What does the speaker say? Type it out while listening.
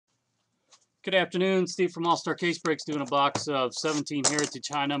Good afternoon, Steve from All Star Case Breaks doing a box of 17 Heritage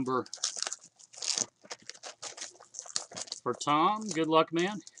High number for Tom. Good luck,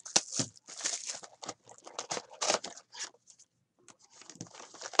 man.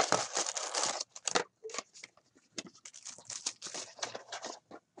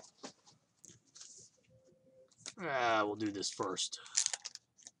 We'll do this first.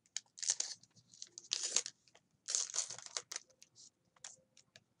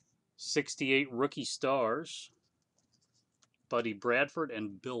 '68 rookie stars, Buddy Bradford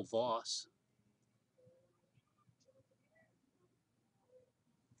and Bill Voss.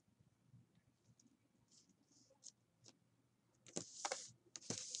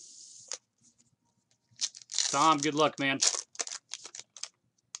 Tom, good luck, man.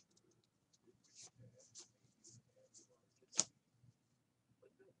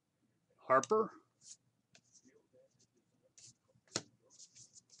 Harper.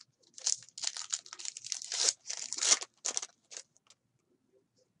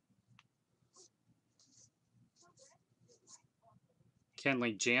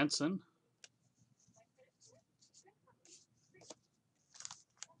 Kenley Jansen.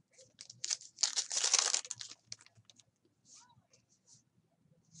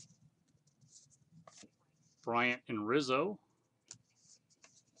 Bryant and Rizzo.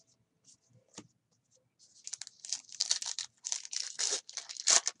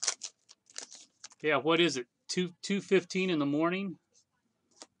 Yeah, what is it? 2:15 in the morning.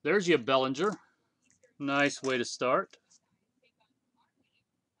 There's your Bellinger. Nice way to start.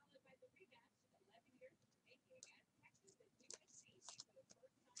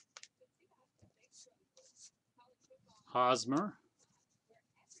 Hosmer.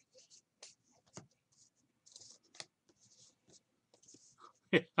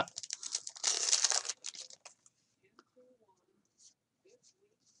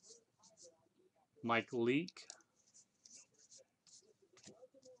 Mike Leake.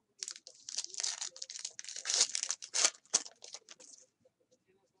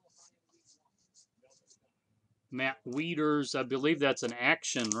 Matt Wieters, I believe that's an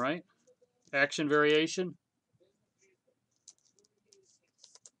action, right? Action variation.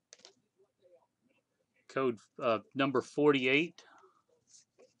 Code number 48.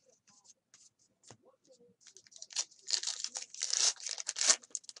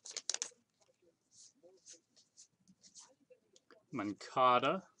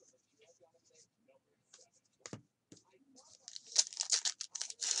 Mancada.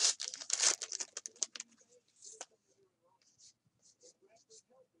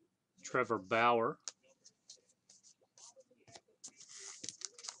 Trevor Bauer.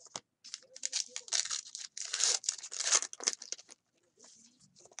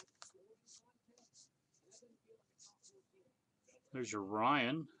 There's your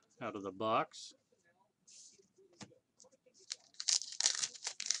Ryan out of the box.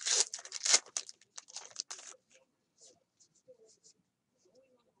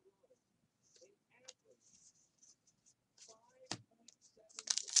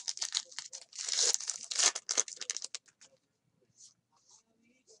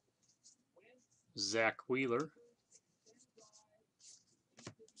 Zach Wheeler.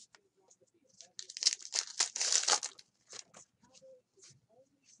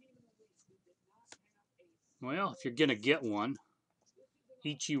 Well, if you're going to get one,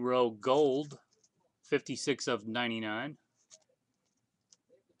 Ichiro Gold, 56 of 99.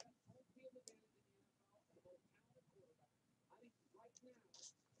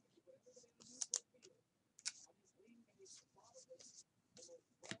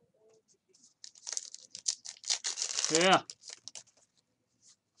 Yeah.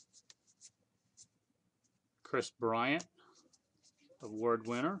 Chris Bryant, award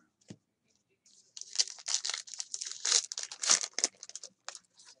winner.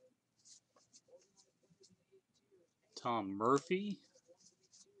 Tom Murphy.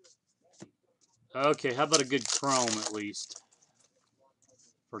 Okay, how about a good chrome at least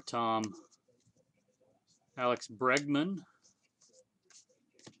for Tom? Alex Bregman.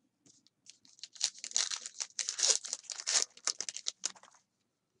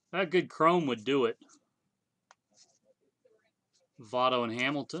 That good chrome would do it. Votto and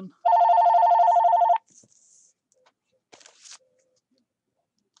Hamilton.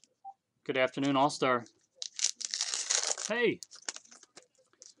 Good afternoon, All-Star. Hey.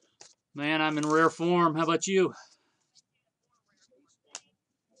 Man, I'm in rare form. How about you?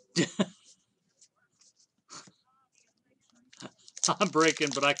 I'm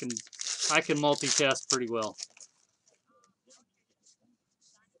breaking, but I can multitask pretty well.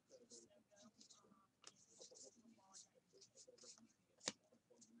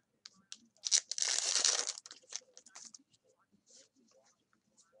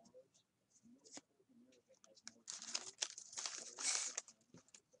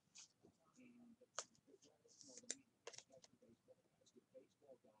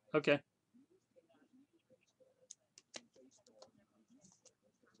 Okay.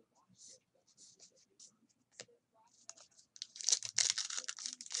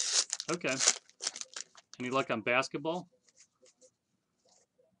 Okay. Any luck on basketball?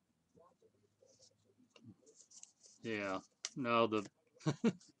 Yeah. No, the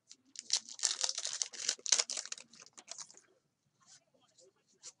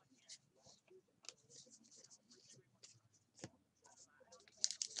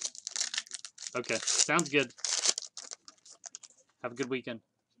okay. Sounds good. Have a good weekend.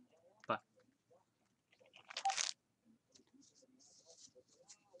 Bye.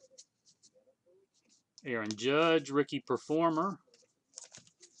 Aaron Judge, Ricky Performer.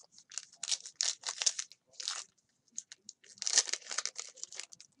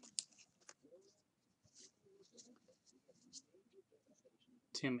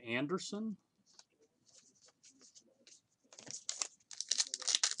 Tim Anderson.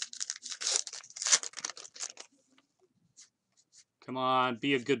 Come on,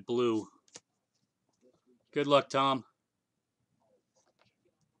 be a good blue. Good luck, Tom.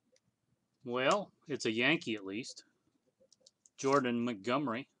 Well, it's a Yankee at least. Jordan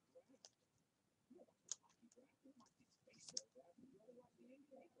Montgomery.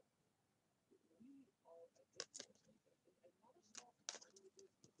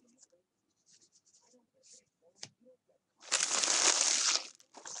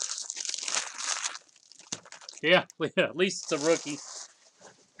 Yeah, at least it's a rookie.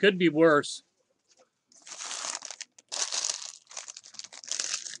 Could be worse.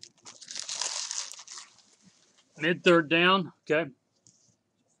 Mid third down. Okay.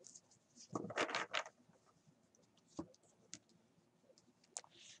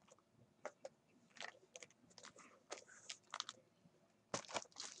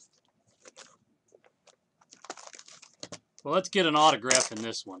 Well, let's get an autograph in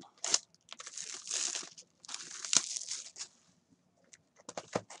this one.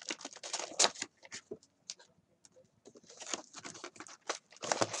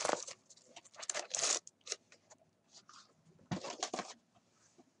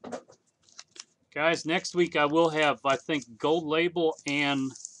 Guys, next week I will have, I think, gold label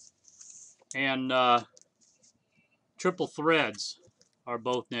and triple threads are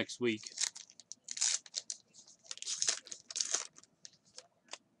both next week.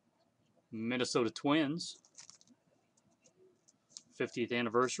 Minnesota Twins, 50th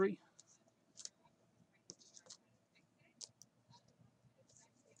anniversary.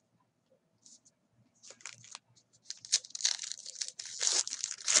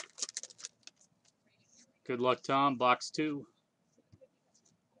 Good luck, Tom. Box 2.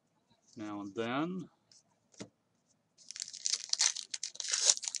 Now and then.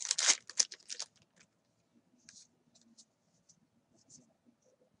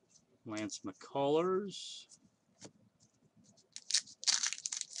 Lance McCullers.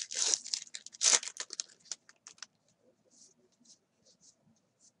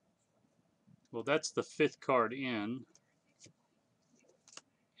 Well, that's the 5th card in.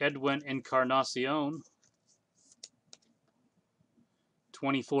 Edwin Encarnacion.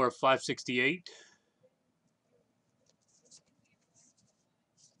 24 of 568.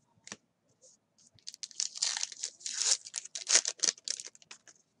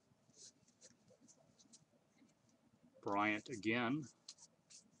 Bryant again.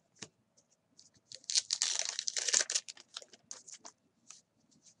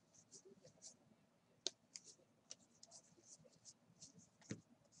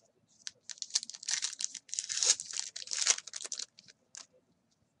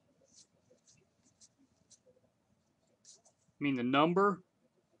 I mean the number?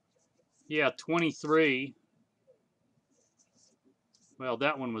 Yeah, 23. Well,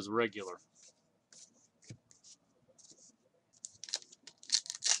 that one was regular.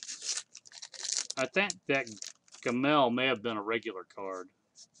 I think that Gamel may have been a regular card.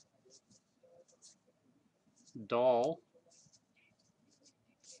 Dahl.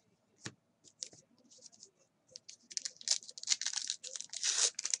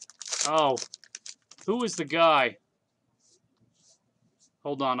 Oh, who is the guy?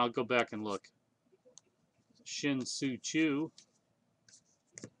 Hold on, I'll go back and look. Shin Soo Chu.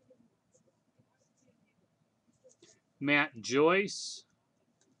 Matt Joyce.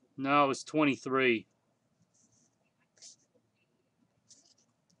 No, it was 23.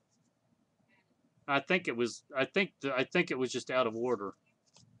 I think it was just out of order.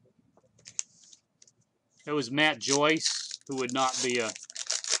 It was Matt Joyce, who would not be a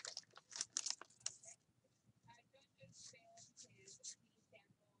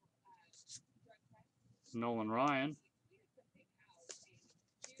Nolan Ryan.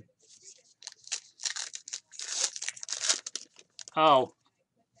 Oh,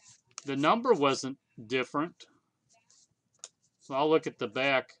 the number wasn't different. So I'll look at the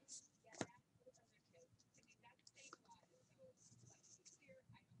back.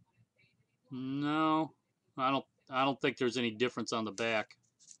 No, I don't think there's any difference on the back.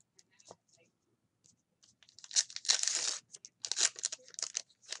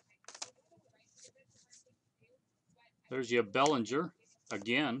 There's your Bellinger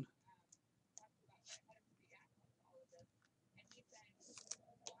again.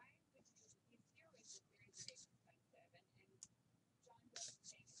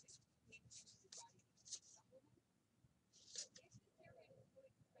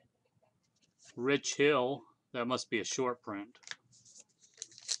 Rich Hill. That must be a short print.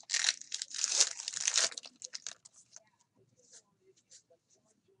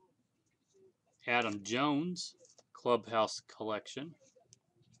 Adam Jones, Clubhouse Collection.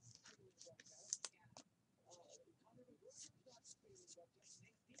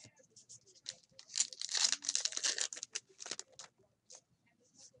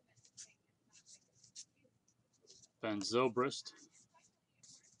 Ben Zobrist.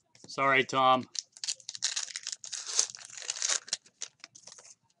 Sorry, Tom.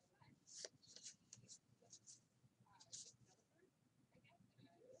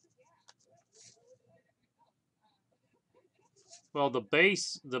 Well, the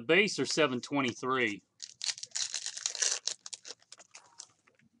base are 723.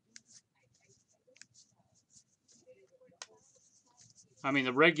 I mean,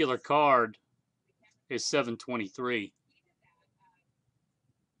 the regular card is 723.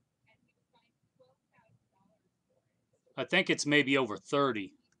 I think it's maybe over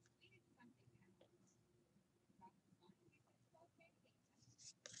 30.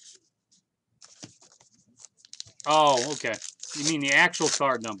 Oh, okay. You mean the actual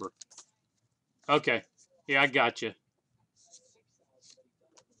card number? Okay. Yeah, I got you.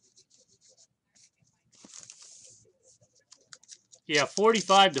 Yeah,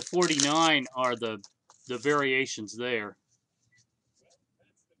 45 to 49 are the variations there.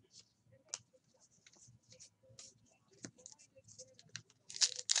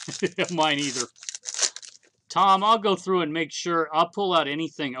 Mine either. Tom, I'll go through and make sure. I'll pull out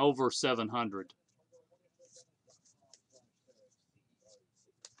anything over 700.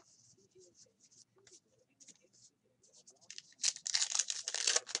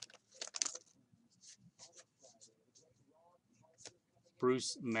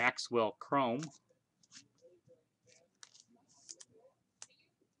 Bruce Maxwell Chrome.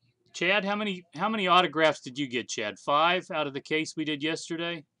 Chad, how many autographs did you get, Chad? 5 out of the case we did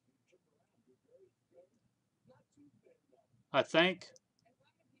yesterday? I think.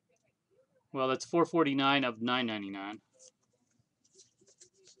 Well, that's 449 of 999.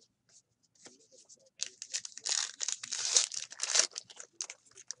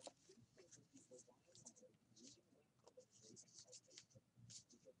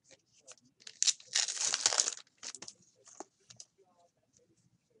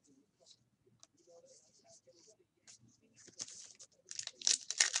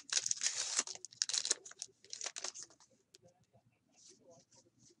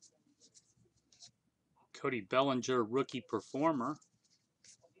 Cody Bellinger, Rookie Performer.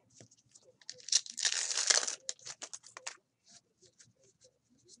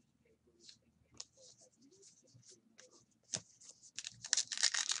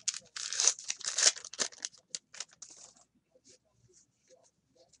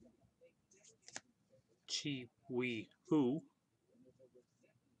 Chi Wee Hu.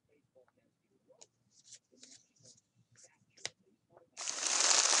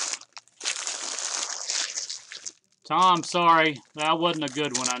 Tom, sorry. That wasn't a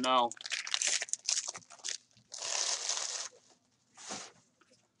good one, I know.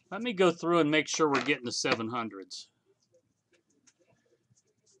 Let me go through and make sure we're getting the 700s.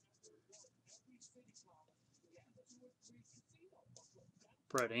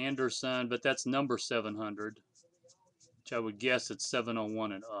 Brett Anderson, but that's number 700, which I would guess it's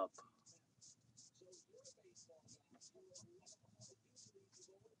 701 and up.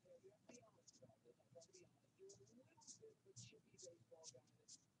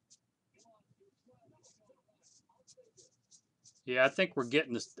 Yeah, I think we're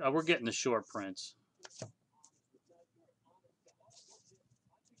getting this. We're getting the short prints.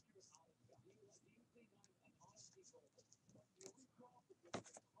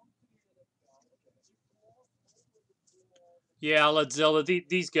 Yeah, I'll let Zilla.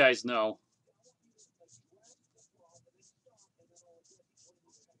 These guys know.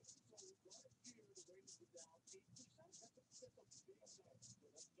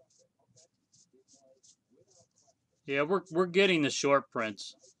 Yeah, we're getting the short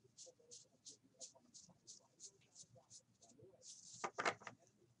prints.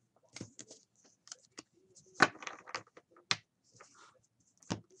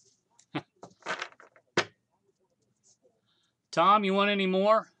 Tom, you want any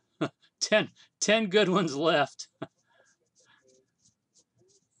more? 10 good ones left.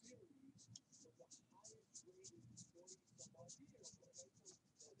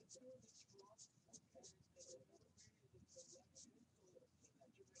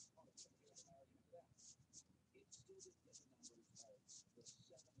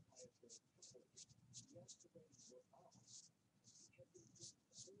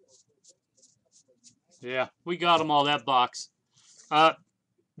 Yeah, we got them all, that box.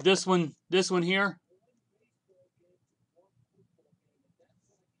 This one here.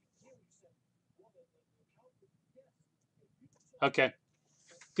 Okay.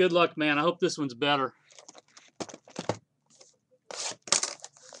 Good luck, man. I hope this one's better.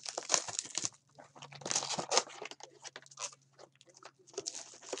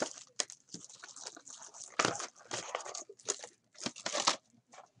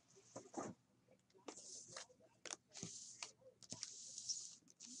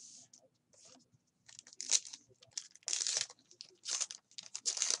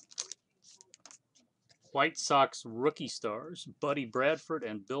 White Sox rookie stars, Buddy Bradford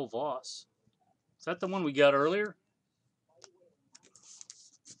and Bill Voss. Is that the one we got earlier?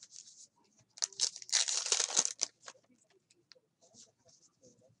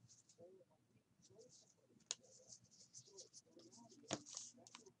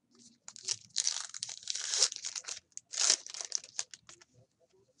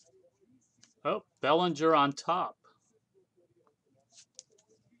 Oh, Bellinger on top.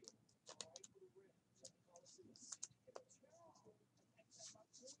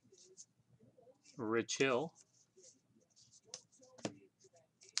 Rich Hill.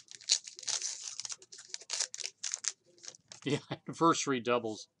 Yeah, anniversary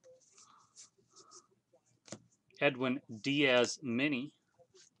doubles. Edwin Diaz mini.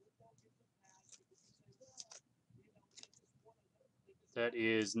 That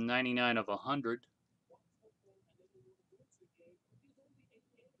is 99 of 100.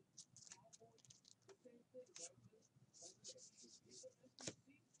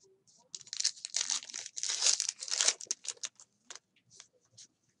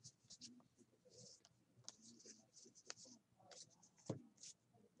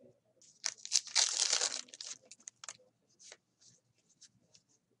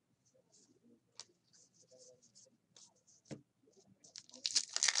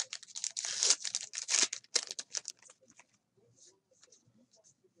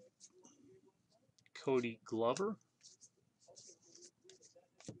 Cody Glover.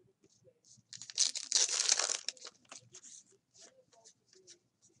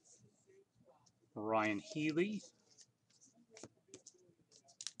 Ryan Healy.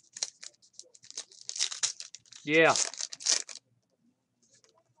 Yeah.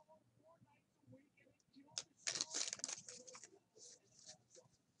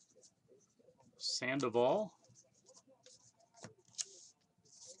 Sandoval.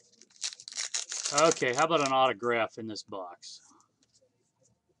 Okay, how about an autograph in this box?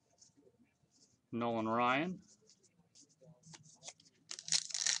 Nolan Ryan.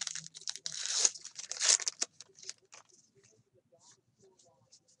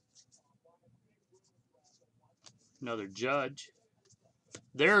 Another Judge.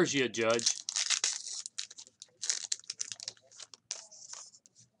 There's your Judge.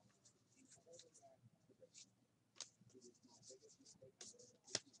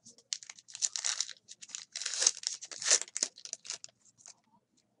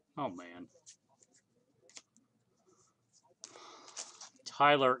 Oh, man.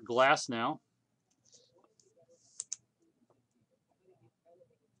 Tyler Glasnow.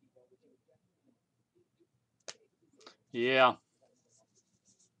 Yeah.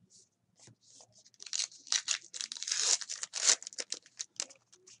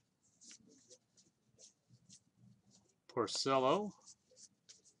 Porcello.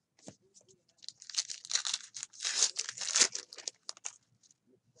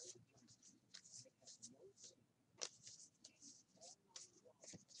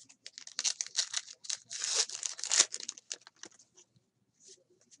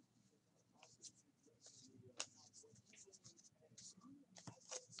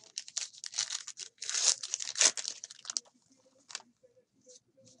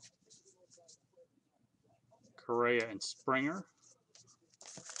 Correa and Springer.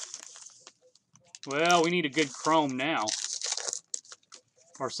 Well, we need a good chrome now.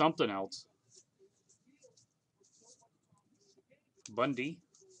 Or something else. Bundy.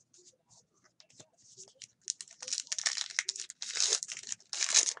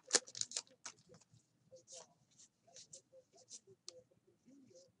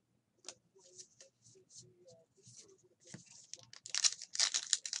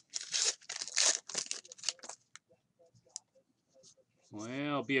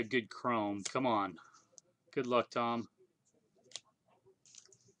 Well, be a good chrome. Come on. Good luck, Tom.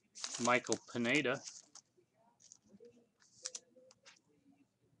 Michael Pineda.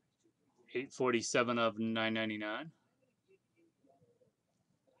 847 of 999.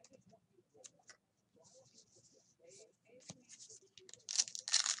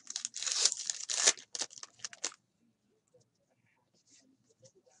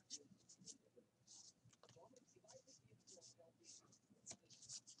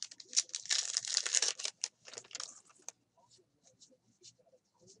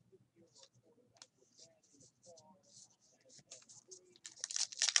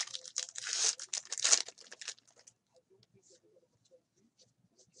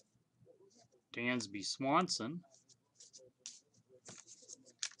 Dansby Swanson.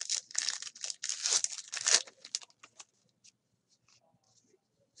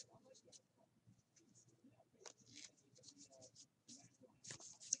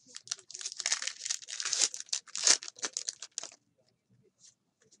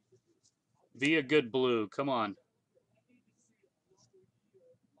 Be a good blue. Come on.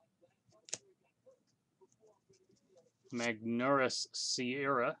 Magnurus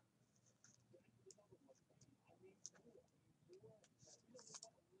Sierra.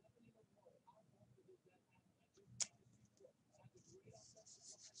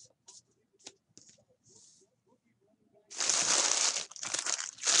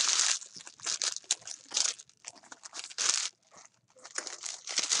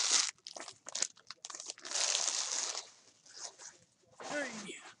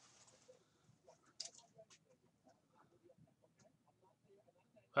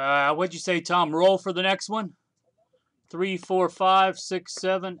 What'd you say, Tom? Roll for the next one? 3, 4, 5, 6,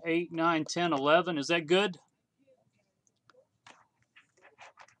 7, 8, 9, 10, 11. Is that good?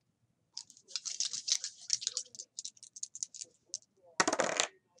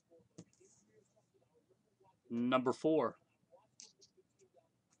 Number 4.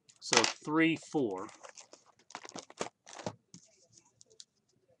 So 3, 4.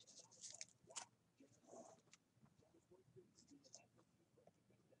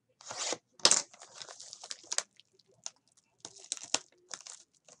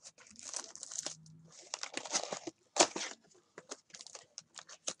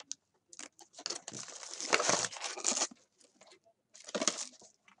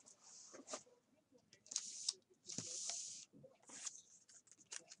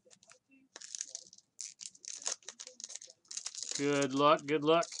 Good luck, good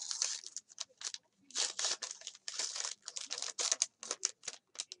luck.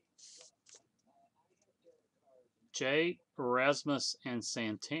 Jay, Erasmus, and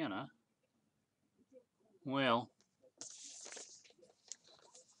Santana. Well,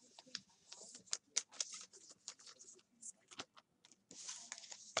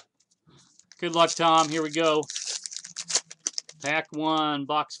 good luck, Tom. Here we go. Pack 1,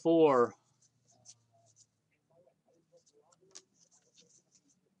 box 4.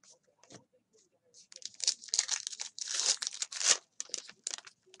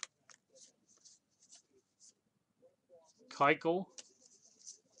 Keuchel.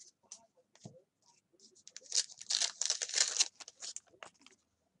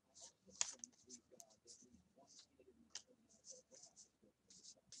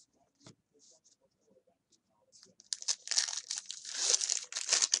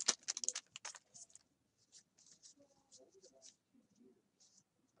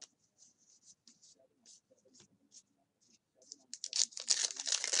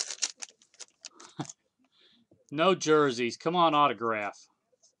 No jerseys. Come on, autograph.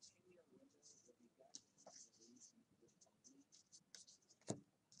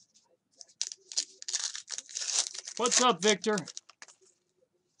 What's up, Victor?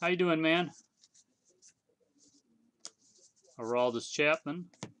 How you doing, man? Aroldis Chapman.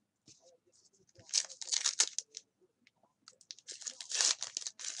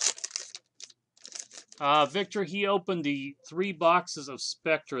 Victor, he opened the 3 boxes of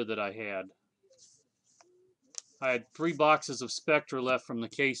Spectra that I had. I had 3 boxes of Spectra left from the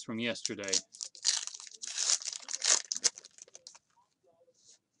case from yesterday.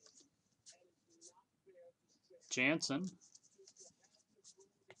 Jansen.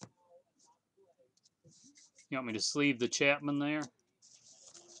 You want me to sleeve the Chapman there?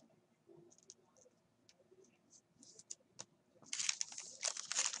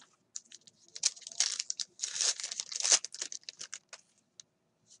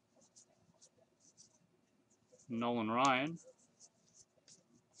 Nolan Ryan.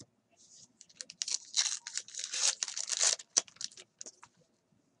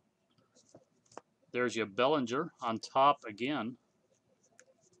 There's your Bellinger on top again.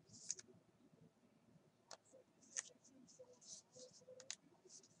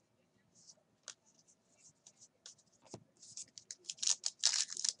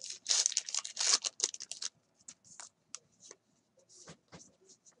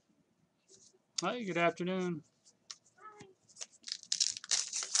 Hi, good afternoon. Hi.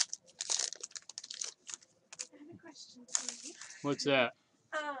 I have a question for you. What's that?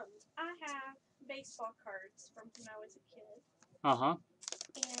 I have baseball cards from when I was a kid. Uh-huh.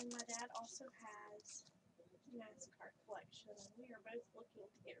 And my dad also has NASCAR collection. We are both looking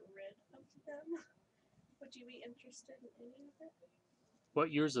to get rid of them. Would you be interested in any of it?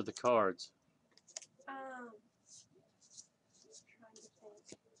 What years are the cards? Trying to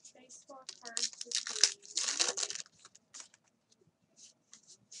think. Baseball cards would be.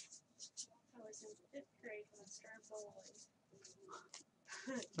 I was in 5th grade when I started bowling.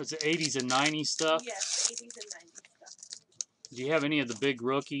 Is it 80s and 90s stuff? Yes, 80s and 90s stuff. Do you have any of the big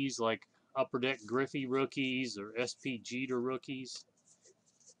rookies like Upper Deck Griffey rookies or SP Jeter rookies?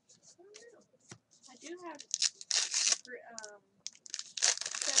 I don't know. I do have.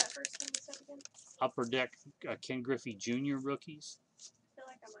 Say that first one you said again. Upper Deck Ken Griffey Jr. rookies. I feel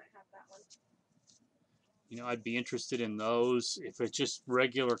like I might have that one. You know, I'd be interested in those. If it's just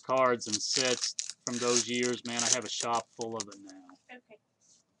regular cards and sets from those years, man, I have a shop full of it now. Okay.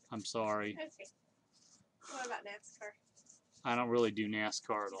 I'm sorry. Okay. What about NASCAR? I don't really do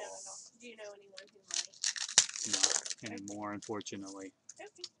NASCAR at You don't all. at all. Do you know anyone who might? Not anymore, unfortunately.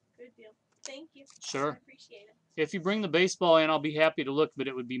 Okay. Good deal. Thank you. Sure. I appreciate it. If you bring the baseball in, I'll be happy to look, but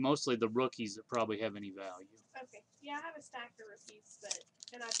it would be mostly the rookies that probably have any value. Okay. Yeah, I have a stack of rookies,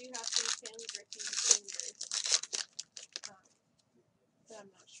 and I do have some Ken Griffey Juniors. But I'm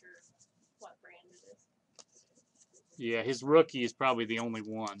not sure what brand it is. Yeah, his rookie is probably the only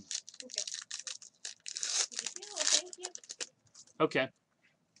one. Okay. Yeah, well, thank you. Okay.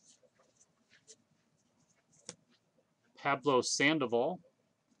 Pablo Sandoval.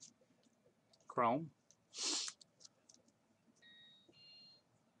 Chrome.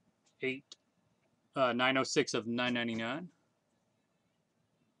 906 of 999.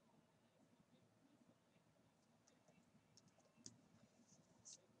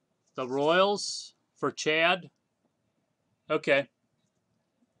 The Royals for Chad. Okay.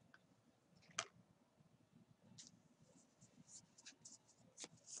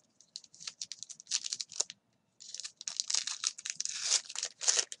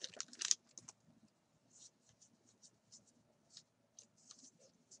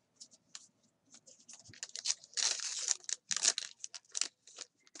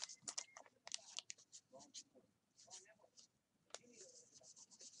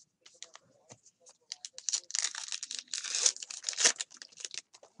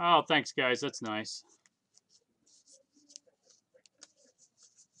 Oh, thanks, guys. That's nice.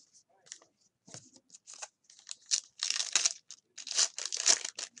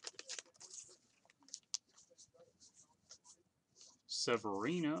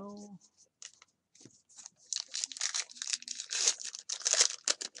 Severino.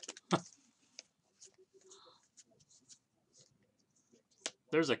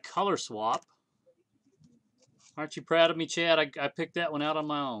 There's a color swap. Aren't you proud of me, Chad? I picked that one out on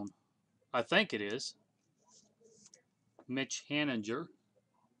my own. I think it is. Mitch Haniger.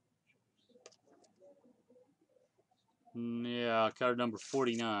 Yeah, card number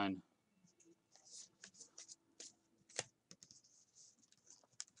 49.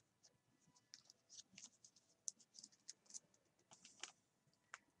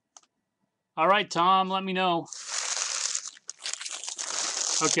 All right, Tom, let me know.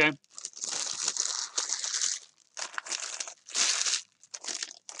 Okay.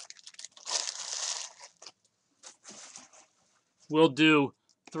 We'll do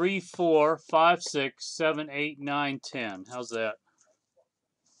 3, 4, 5, 6, 7, 8, 9, 10. How's that?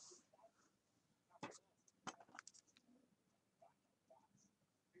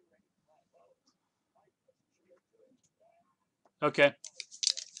 Okay.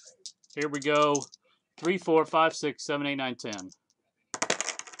 Here we go. 3, 4, 5, 6, 7, 8, 9, 10.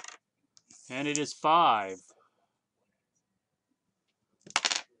 And it is 5.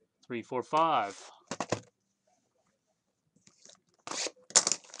 3, 4, 5.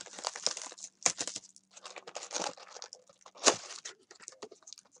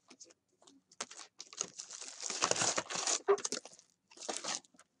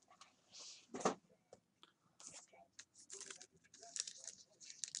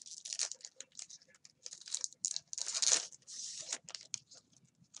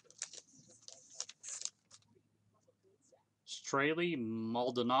 Traley,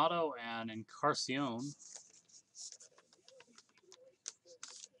 Maldonado, and Encarnacion.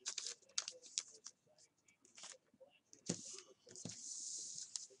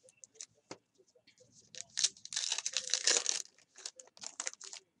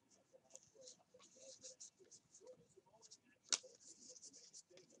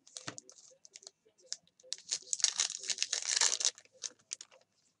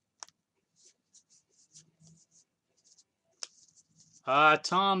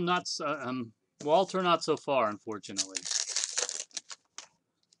 Tom, not so, Walter, not so far, unfortunately.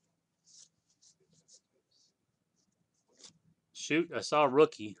 Shoot, I saw a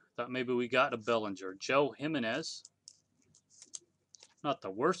rookie. Thought maybe we got a Bellinger. Joe Jimenez. Not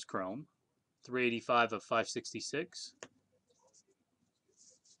the worst chrome. 385 of 566.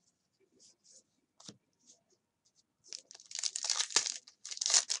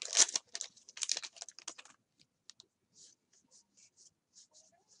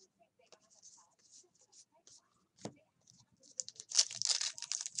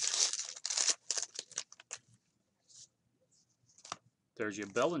 There's your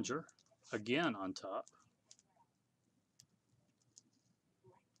Bellinger. Again on top.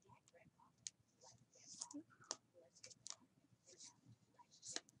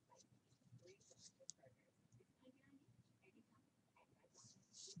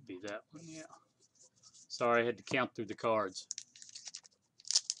 Be that one, yeah. Sorry, I had to count through the cards.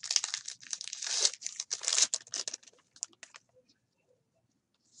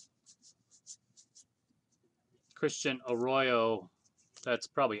 Christian Arroyo, that's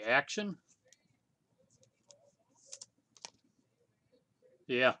probably action.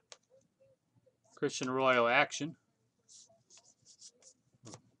 Yeah. Christian Arroyo action.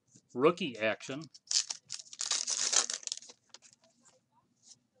 Rookie action.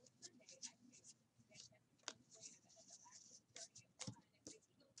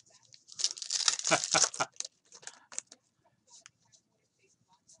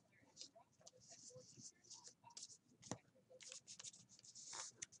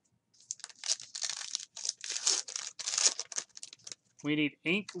 We need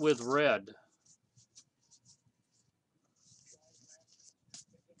ink with red.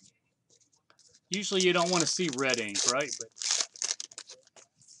 Usually you don't want to see red ink, right? But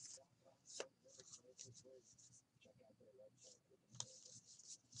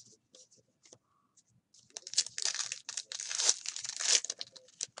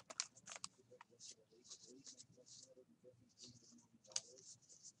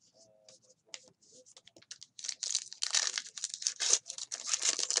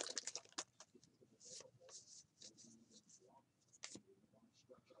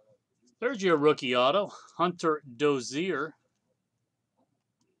there's your rookie auto. Hunter Dozier.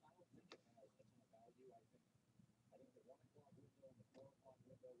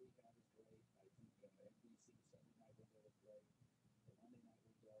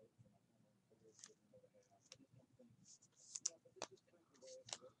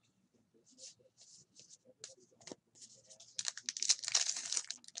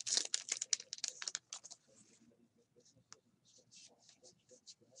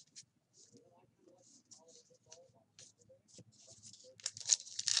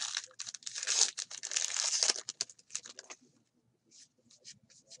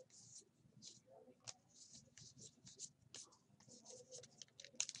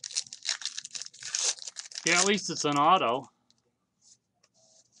 Yeah, at least it's an auto.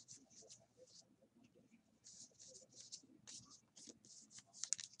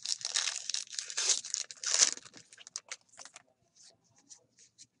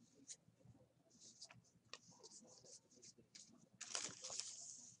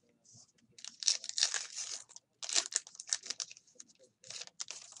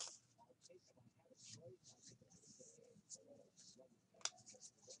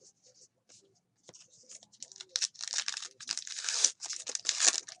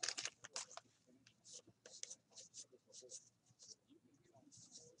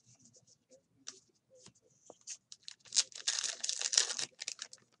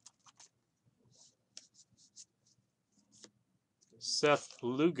 Seth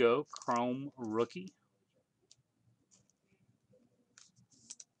Lugo, Chrome rookie.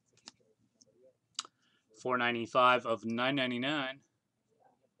 $4.95 of $9.99.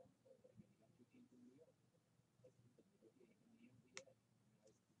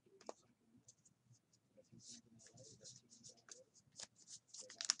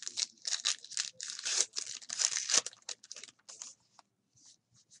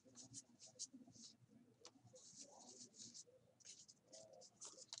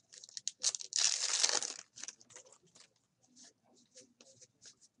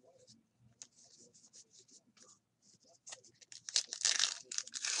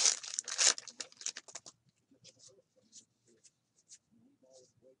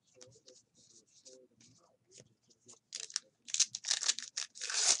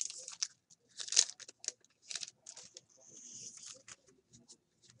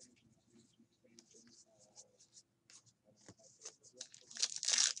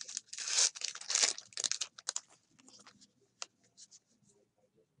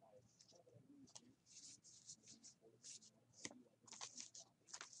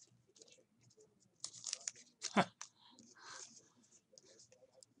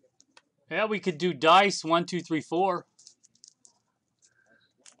 Yeah, we could do dice 1, 2, 3, 4.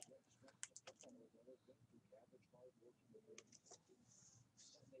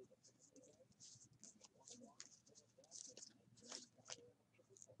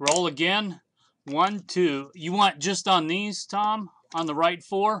 Roll again. 1, 2. You want just on these, Tom? On the right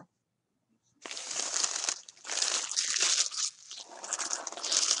 4?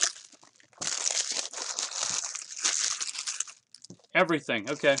 Everything.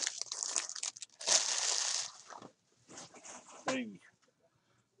 Okay.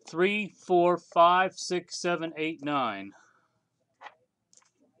 3, 4, 5, 6, 7, 8, 9.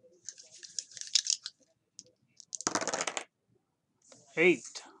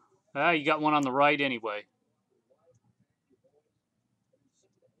 8. Ah, you got one on the right anyway.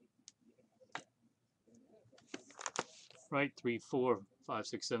 Right, 3, 4, 5,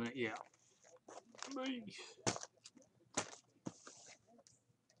 6, 7, 8. Yeah.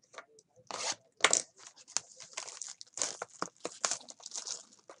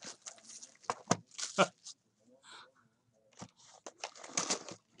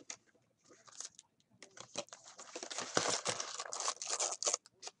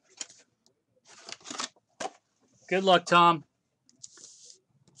 Good luck, Tom.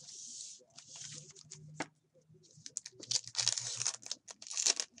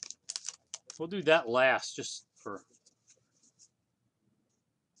 We'll do that last, just for.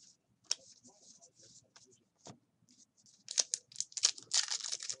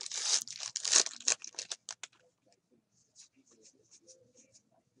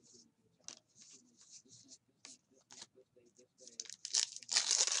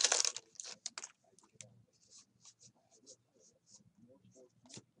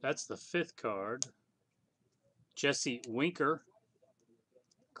 That's the 5th card. Jesse Winker,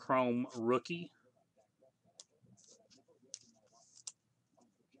 Chrome rookie.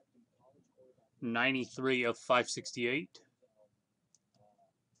 '93 of 568.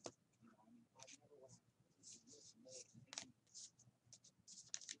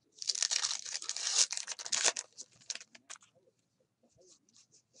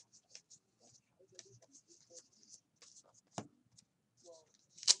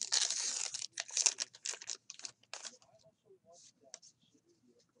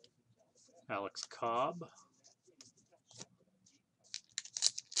 Alex Cobb.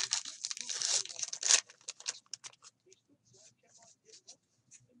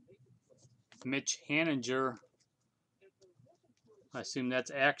 Mitch Haniger. I assume that's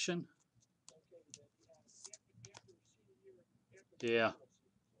action. Yeah.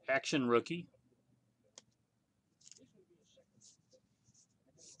 Action rookie.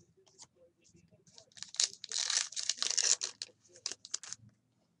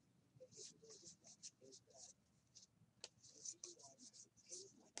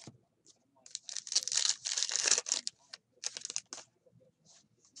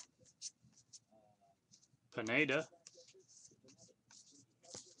 Pineda.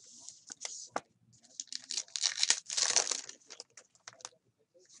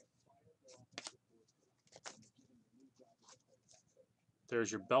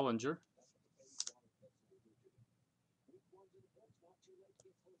 There's your Bellinger.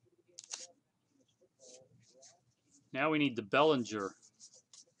 Now we need the Bellinger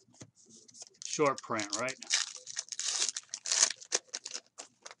short print, right?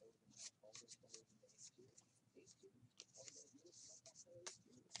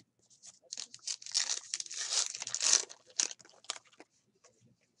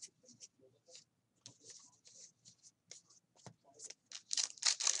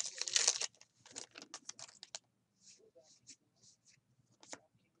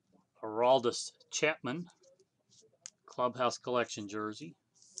 Araldus Chapman, Clubhouse Collection jersey.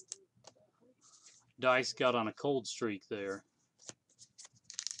 Dice got on a cold streak there.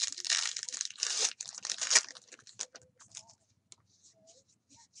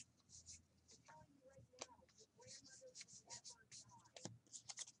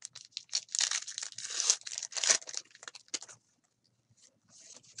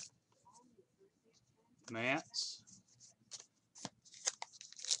 Mats.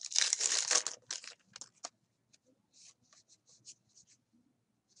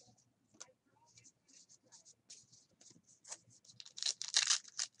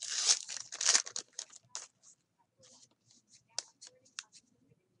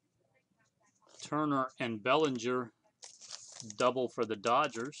 Turner and Bellinger double for the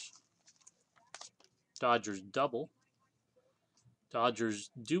Dodgers. Dodgers double. Dodgers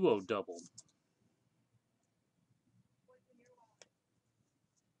duo double.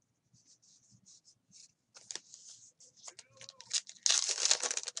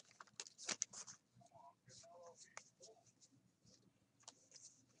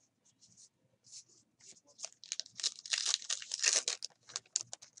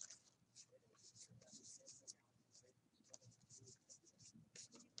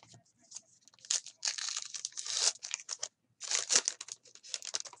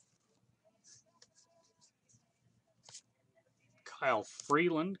 Kyle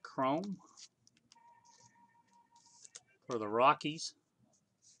Freeland, Chrome for the Rockies.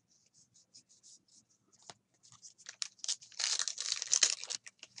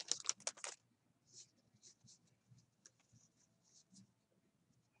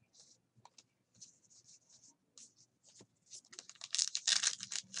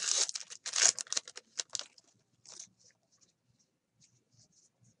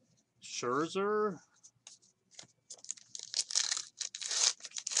 Scherzer.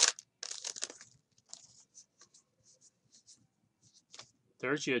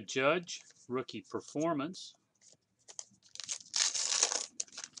 There's your Judge, rookie performance.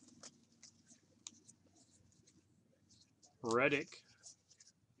 Reddick.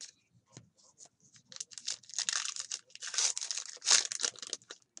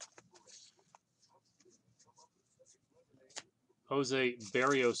 Jose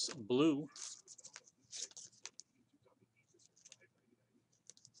Barrios, blue.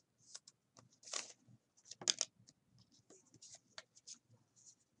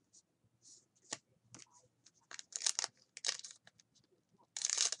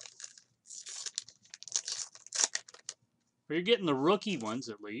 Well, you're getting the rookie ones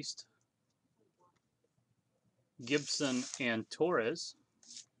at least. Gibson and Torres.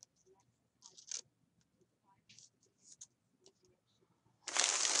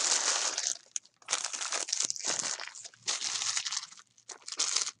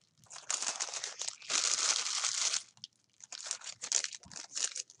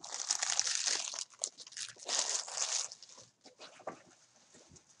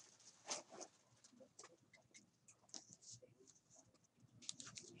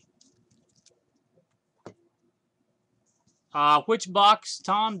 Which box,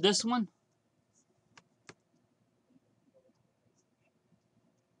 Tom? This one?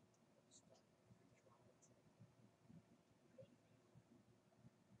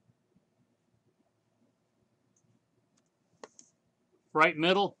 Right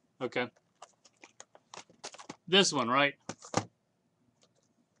middle? Okay. This one, right?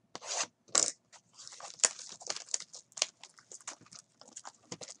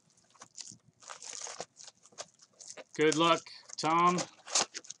 Good luck, Tom.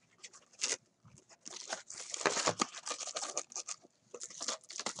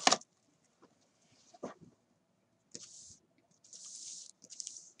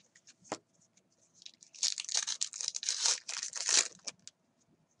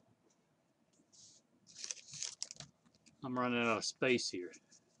 I'm running out of space here.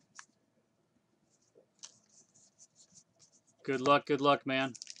 Good luck,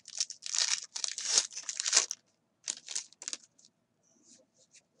 man.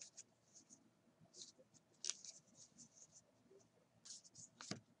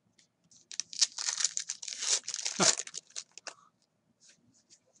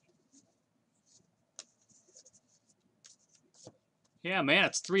 Yeah, man,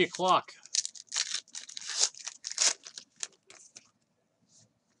 it's 3 o'clock.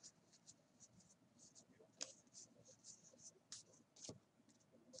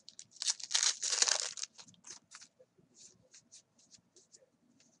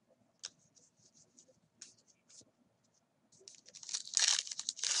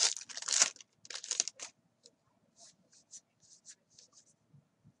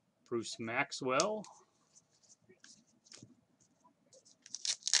 Bruce Maxwell.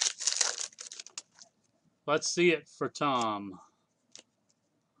 Let's see it for Tom.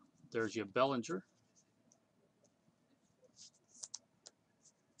 There's your Bellinger.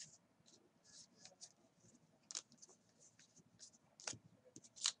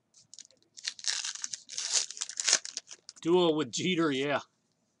 Duo with Jeter, yeah.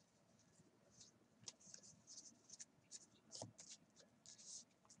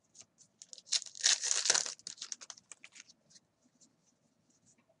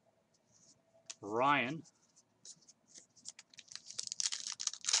 Ryan.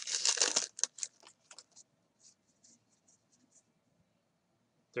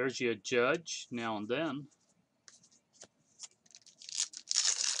 There's your Judge, now and then.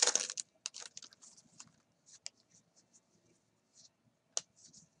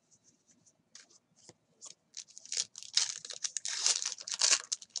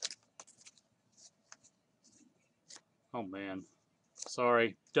 Oh, man.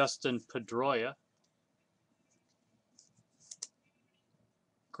 Sorry. Dustin Pedroia.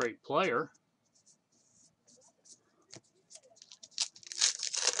 Great player.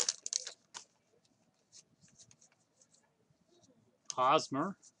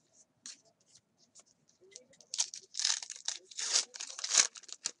 Hosmer.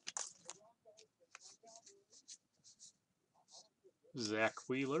 Zach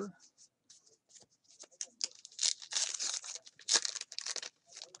Wheeler.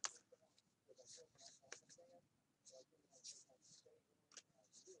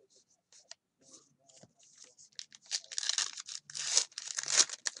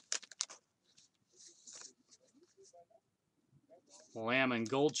 Lamb and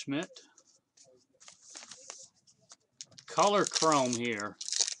Goldschmidt. Color chrome here.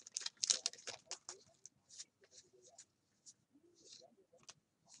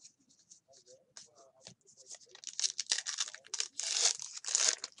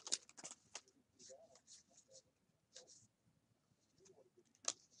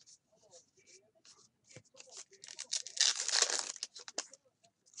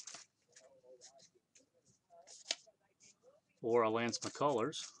 Or a Lance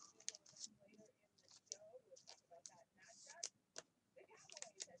McCullers.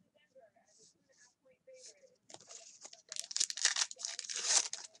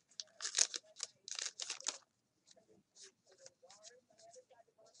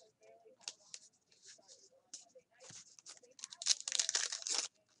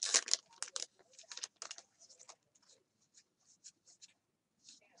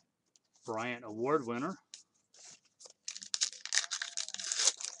 Bryant Award winner.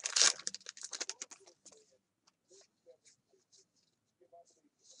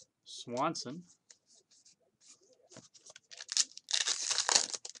 Swanson.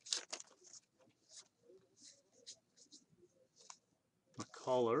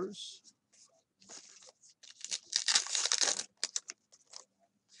 McCullers.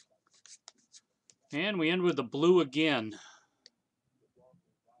 And we end with the blue again.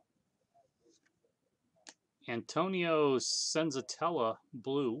 Antonio Senzatella,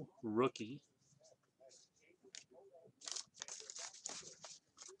 blue, rookie.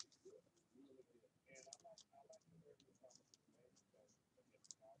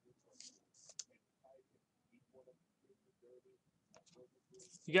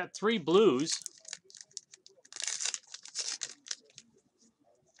 You got 3 blues.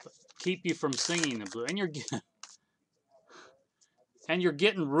 Keep you from singing the blue. And you're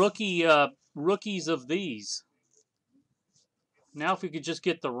getting rookies of these. Now if we could just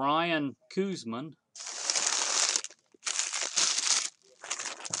get the Ryan Kuzman.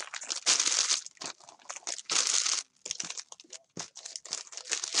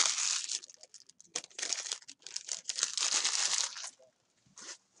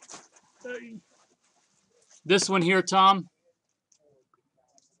 This one here, Tom.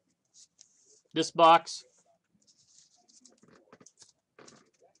 This box.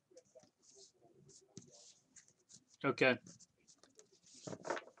 Okay.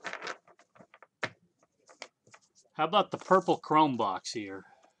 How about the purple chrome box here?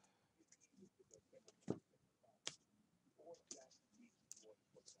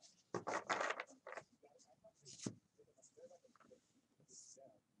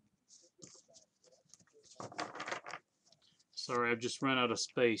 Sorry, I've just run out of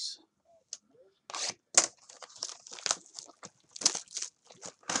space.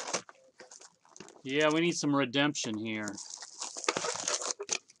 Yeah, we need some redemption here.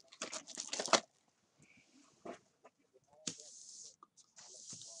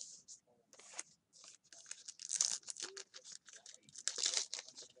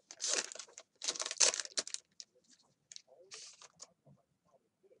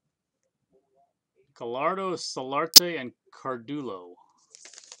 Gallardo, Solarte, and Cardullo.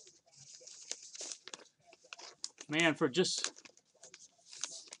 Man, for just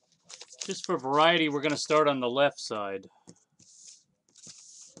for variety, we're going to start on the left side.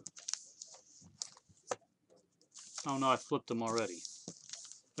 Oh no, I flipped them already.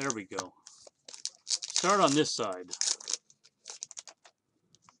 There we go. Start on this side.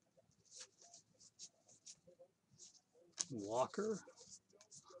 Walker.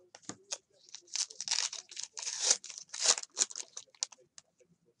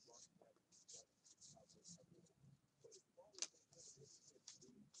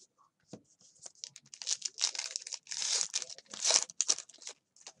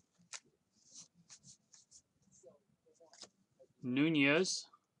 Nunez,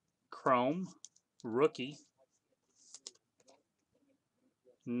 chrome, rookie.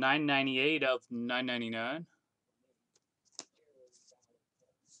 998 of 999.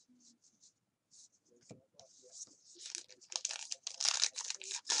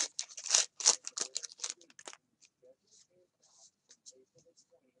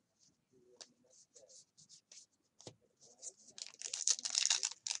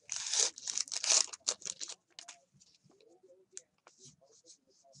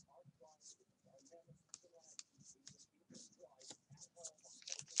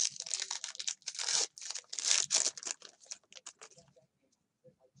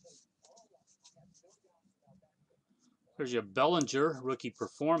 There's your Bellinger rookie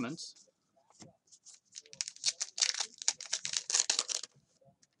performance.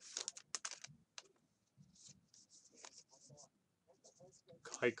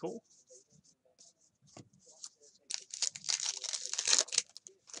 Keuchel.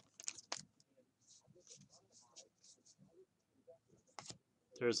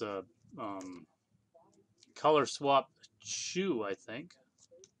 There's a color swap shoe, I think.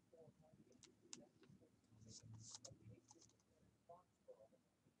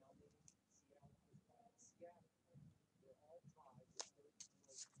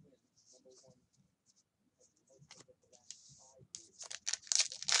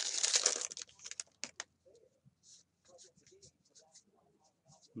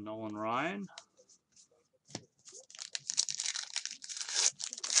 Nolan Ryan.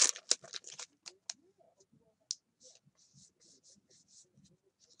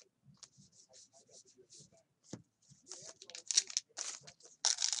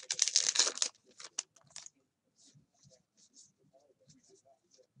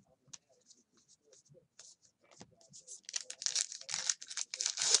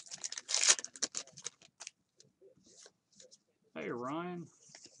 Hey, Ryan.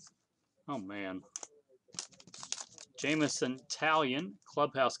 Oh, man. Jameson Italian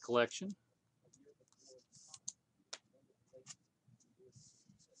Clubhouse Collection.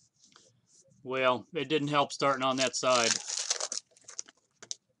 Well, it didn't help starting on that side. At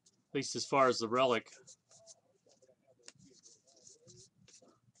least as far as the relic.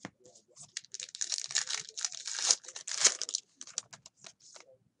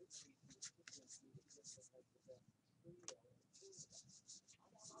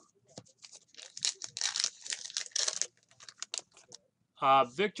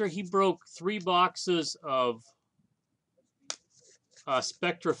 Victor, he broke 3 boxes of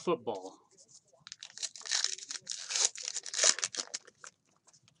Spectra football.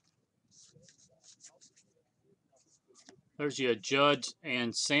 There's your Judge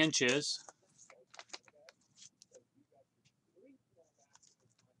and Sanchez.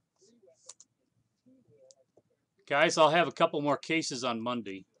 Guys, I'll have a couple more cases on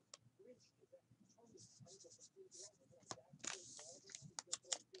Monday.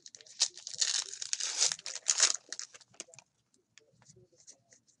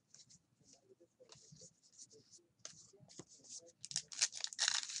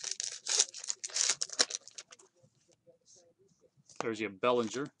 There's your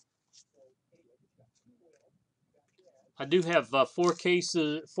Bellinger. I do have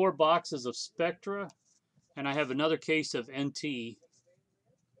 4 boxes of Spectra, and I have another case of NT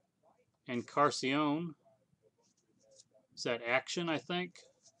and Carcione. Is that Action, I think?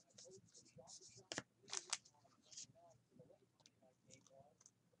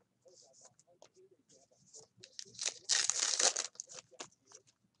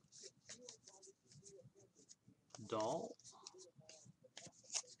 Dahl.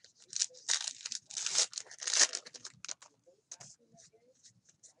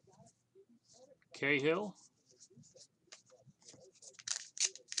 Cahill.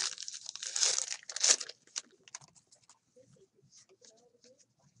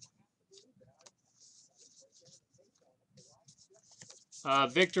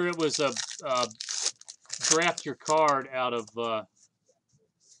 Victor, it was a draft your card out of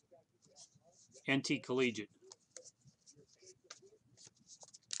NT Collegiate.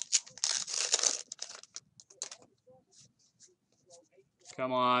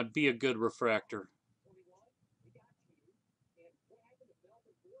 Come on, be a good refractor.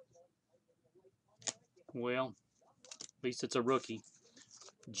 Well, at least it's a rookie.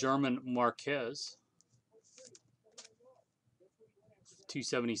 German Marquez.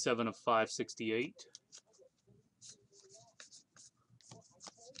 277 of 568.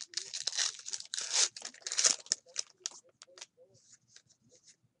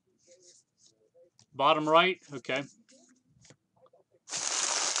 Bottom right? Okay.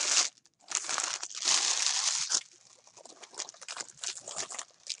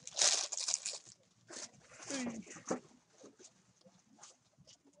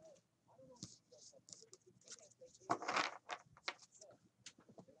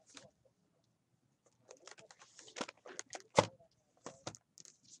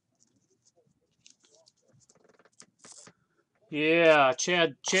 Yeah,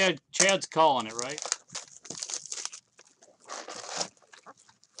 Chad's calling it, right?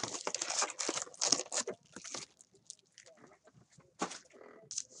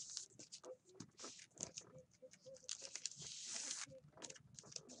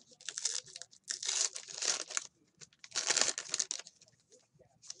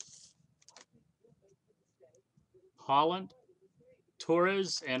 Holland,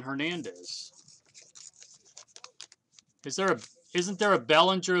 Torres, and Hernandez. Isn't there a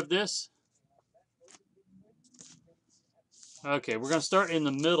Bellinger of this? Okay, we're going to start in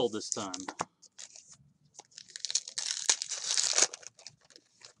the middle this time.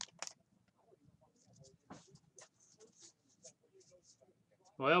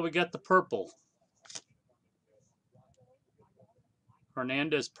 Well, we got the purple.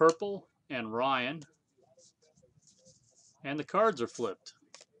 Hernandez purple and Ryan. And the cards are flipped.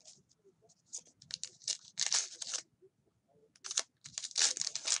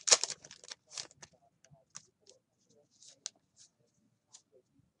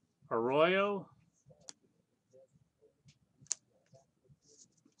 Arroyo.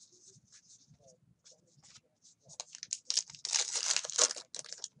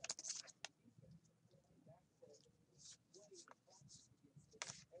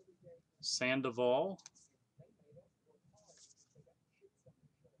 Sandoval.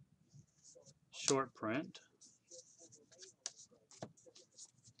 Short print.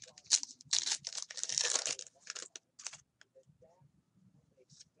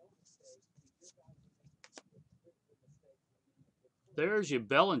 There's your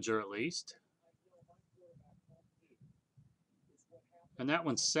Bellinger at least. And that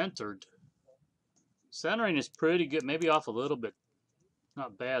one's centered. Centering is pretty good. Maybe off a little bit.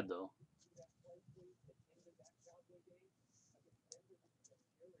 Not bad, though.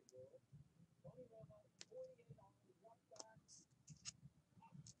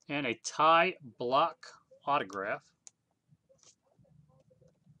 And a tie block autograph.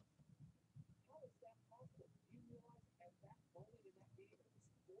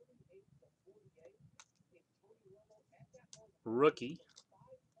 Rookie.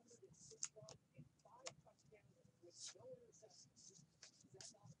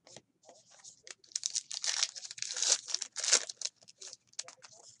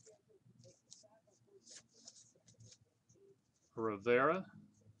 Rivera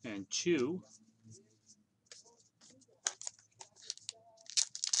and Chu.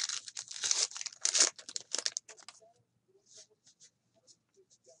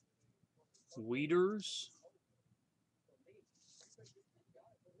 Weeders.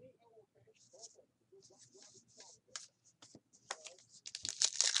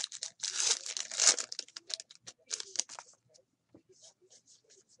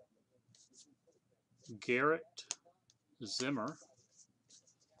 Garrett. Zimmer.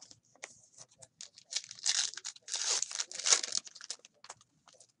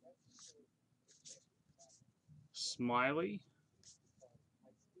 Smiley.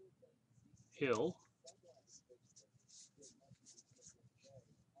 Hill.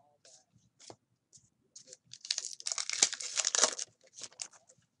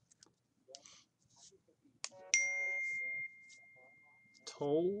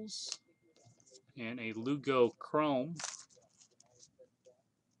 Tolles. And a Lugo Chrome.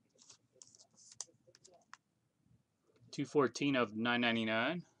 $214 of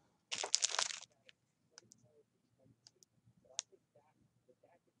 $9.99.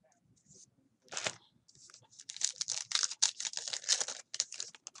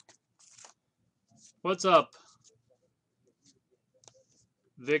 What's up,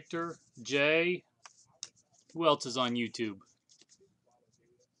 Victor, Jay? Who else is on YouTube?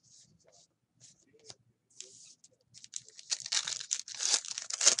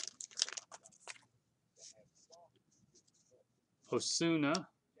 Osuna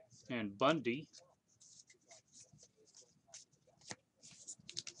and Bundy.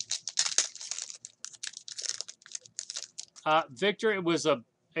 Victor, it was a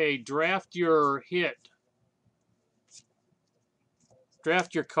draft your hit.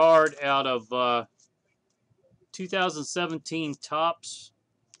 Draft your card out of 2017 Topps.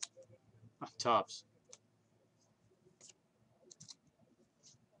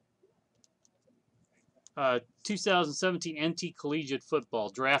 2017 NT Collegiate Football.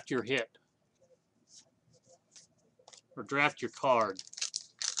 Draft your hit. Or draft your card.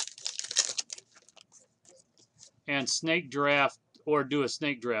 And snake draft, or do a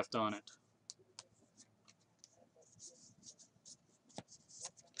snake draft on it.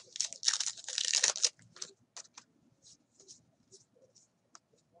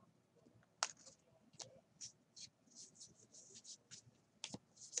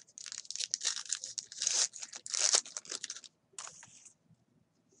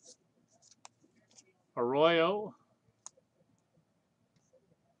 Arroyo.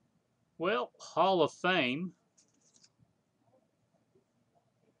 Well, Hall of Fame.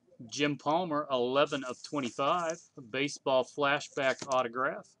 Jim Palmer, 11 of 25. A baseball flashback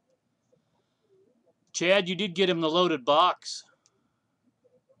autograph. Chad, you did get him the loaded box.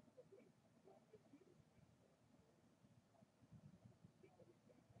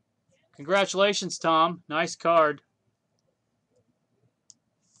 Congratulations, Tom. Nice card.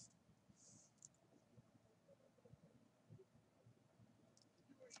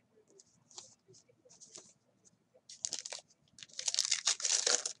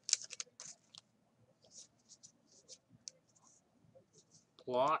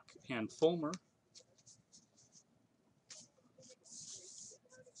 Block and Fulmer.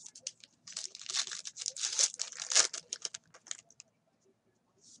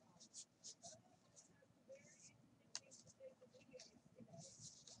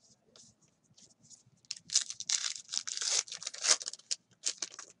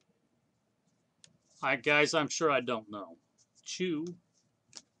 Guys, I'm sure I don't know. Chew.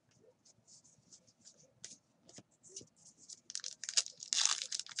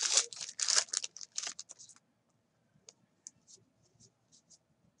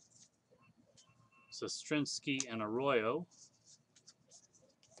 Sostrinsky and Arroyo.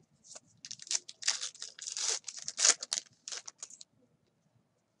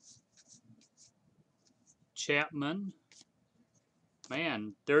 Chapman.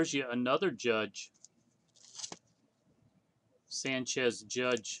 Man, there's yet another Judge. Sanchez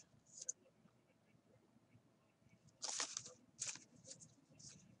Judge.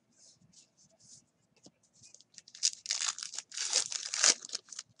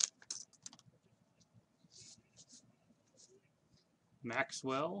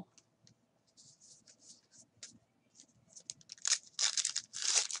 Maxwell.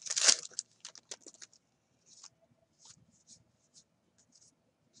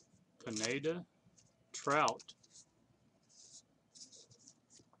 Pineda. Trout.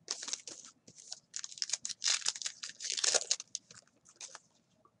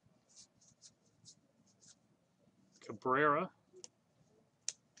 Cabrera.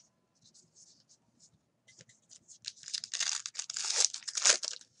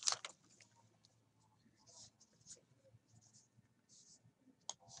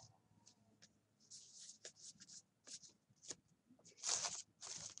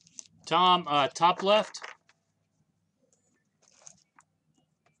 Tom, top left.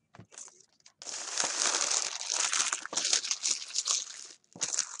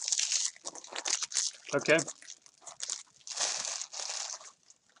 Okay.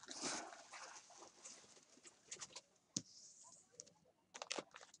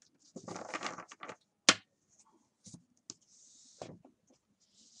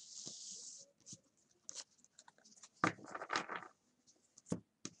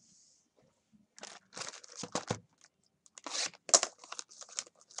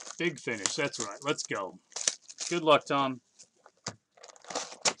 Big finish. That's right. Let's go. Good luck, Tom.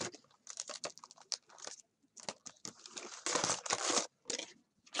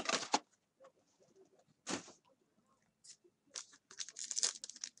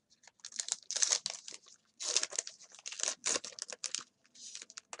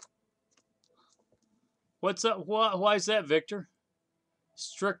 What's up? Why is that, Victor?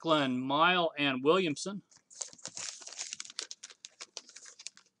 Strickland, Mile, and Williamson.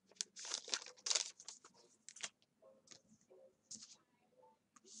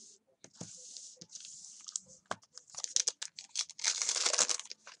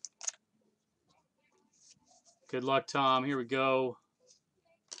 Good luck, Tom. Here we go.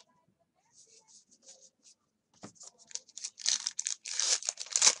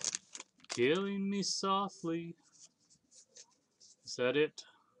 Killing me softly. Is that it?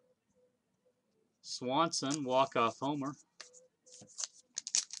 Swanson, walk-off homer.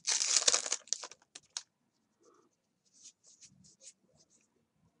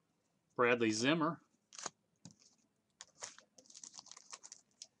 Bradley Zimmer.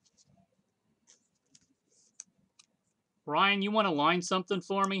 Ryan, you want to line something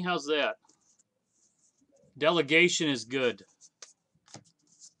for me? How's that? Delegation is good.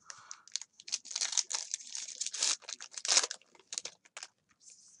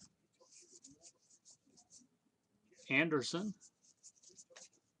 Anderson.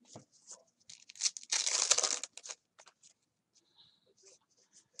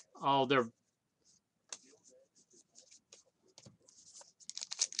 Oh, they're...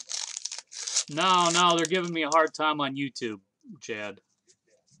 No, they're giving me a hard time on YouTube, Chad.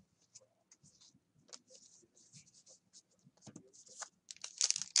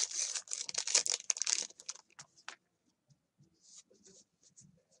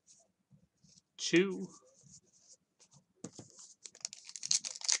 Chew.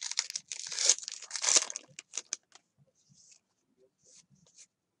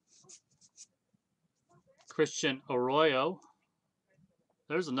 Christian Arroyo.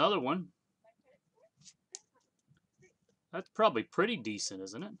 There's another one. That's probably pretty decent,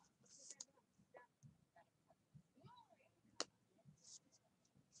 isn't it?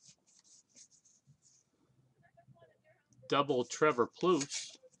 Double Trevor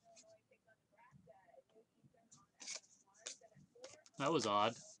Plouffe. That was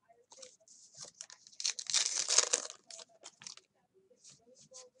odd.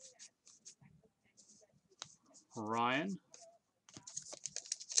 Ryan.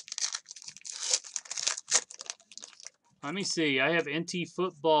 Let me see. I have NT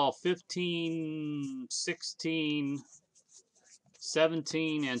football 15, 16,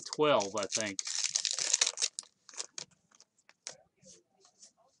 17, and 12, I think.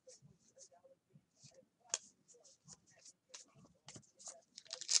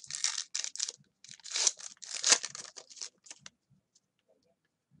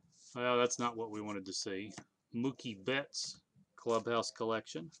 Well, that's not what we wanted to see. Mookie Betts Clubhouse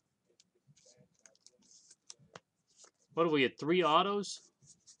Collection. What do we had? 3 autos?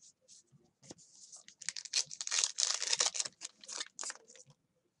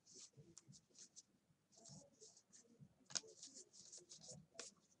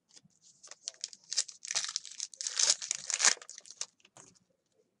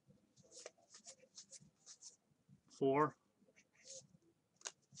 Four.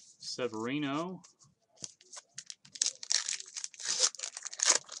 Severino.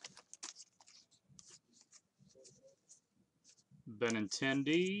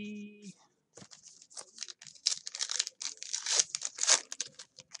 Benintendi.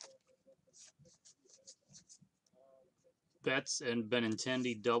 Betts and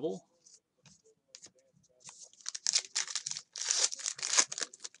Benintendi double.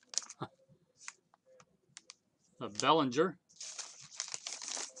 A Bellinger.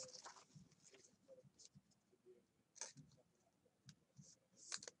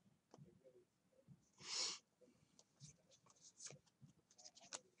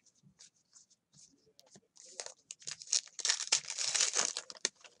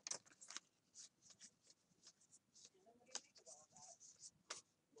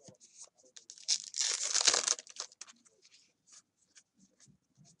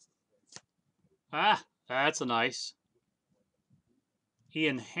 Ah, that's a nice.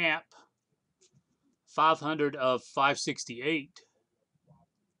 Ian Happ. 500 of 568.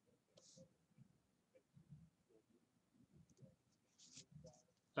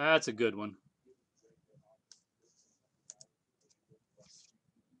 That's a good one.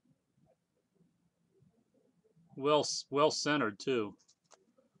 Well centered too.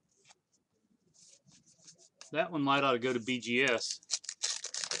 That one might ought to go to BGS.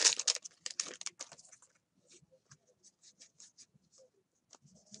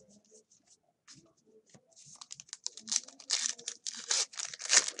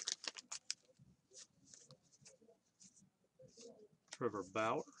 Trevor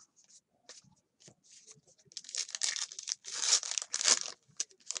Bauer.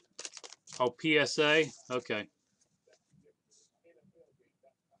 Oh, PSA? Okay.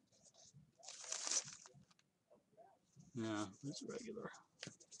 Yeah, it's regular.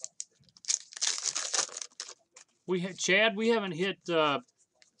 Chad, we haven't hit, what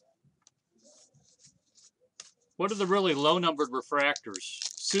are the really low numbered refractors?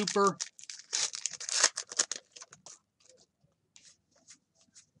 Super.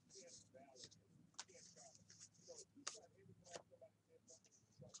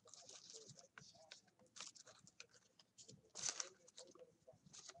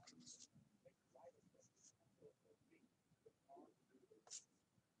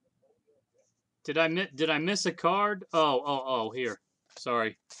 Did I miss a card? Oh, here.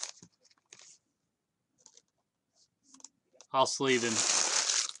 Sorry. I'll sleeve him.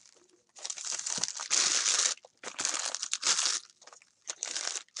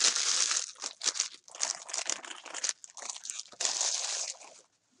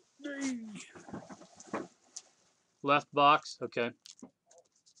 Left box. Okay.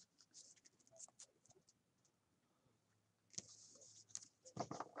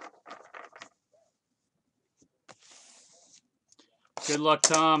 Good luck,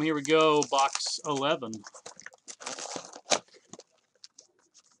 Tom. Here we go. Box 11.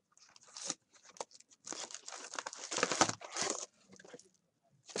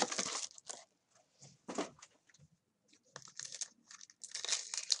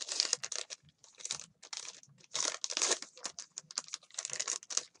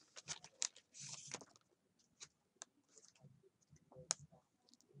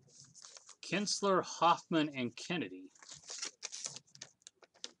 Kinsler, Hoffman, and Kennedy.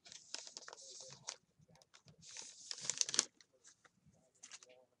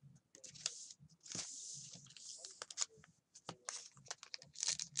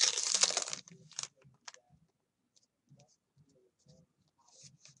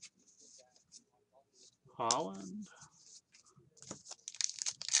 Holland.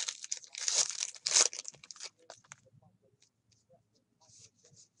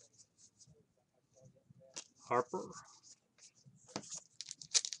 Harper.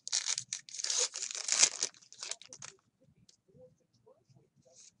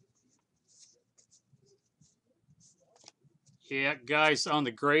 Yeah, guys, on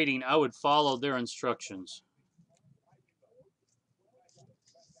the grading, I would follow their instructions.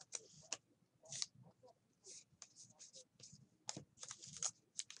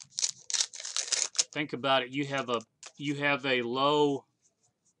 Think about it. You have a low,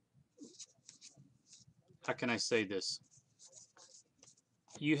 how can I say this?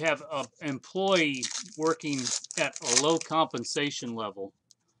 You have an employee working at a low compensation level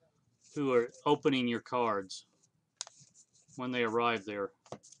who are opening your cards when they arrive there.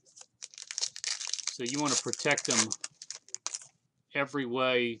 So you want to protect them every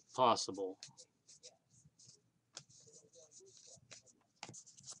way possible.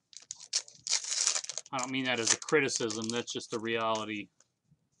 I don't mean that as a criticism. That's just a reality.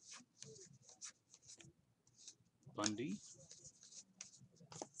 Bundy.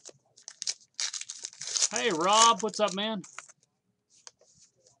 Hey, Rob. What's up, man?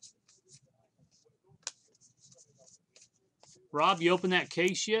 Rob, you open that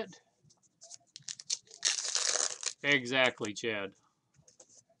case yet? Exactly, Chad.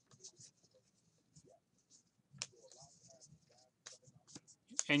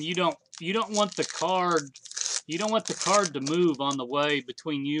 And you don't want the card to move on the way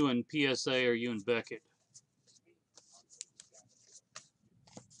between you and PSA or you and Beckett.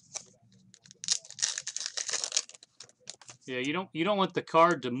 Yeah, you don't want the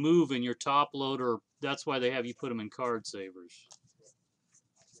card to move in your top loader. That's why they have you put them in card savers.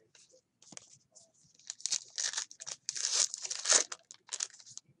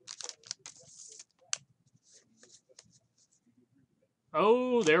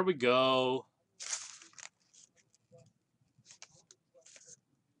 Oh, there we go.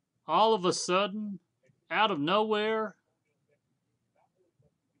 All of a sudden, out of nowhere.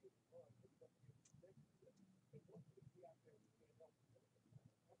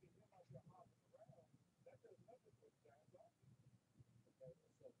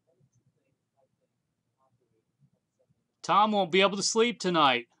 Tom won't be able to sleep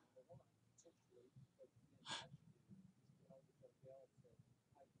tonight.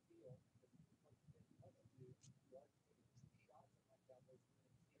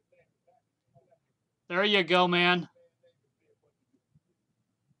 There you go, man.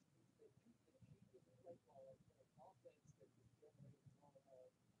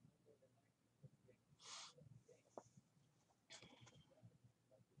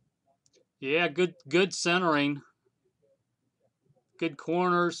 Yeah, good centering. Good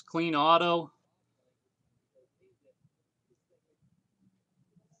corners, clean auto.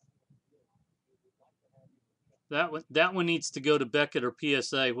 That one needs to go to Beckett or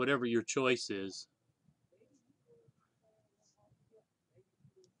PSA, whatever your choice is.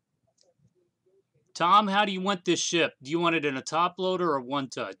 Tom, how do you want this shipped? Do you want it in a top loader or one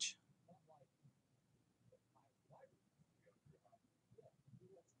touch?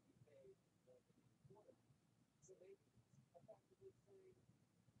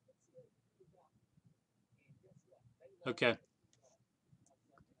 Okay.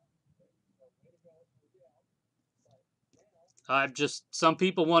 Some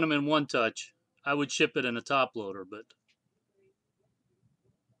people want them in one touch. I would ship it in a top loader, but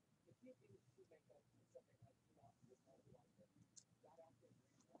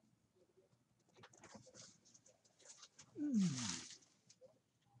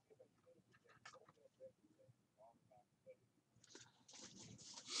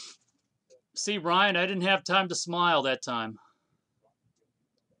see, Ryan, I didn't have time to smile that time.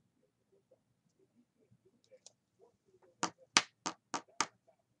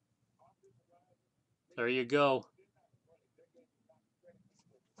 There you go.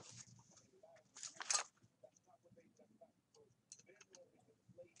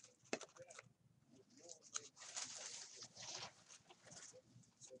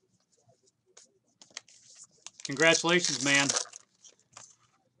 Congratulations, man.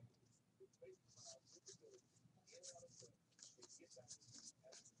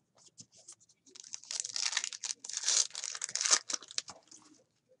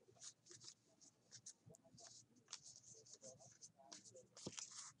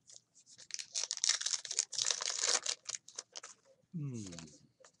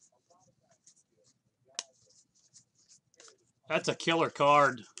 That's a killer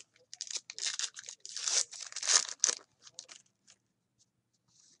card.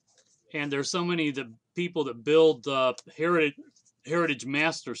 And there's so many the people that build heritage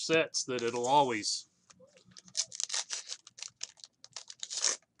master sets that it'll always.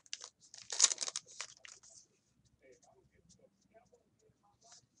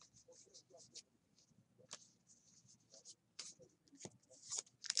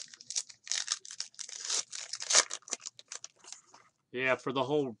 Yeah, for the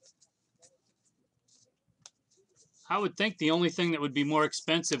whole. I would think the only thing that would be more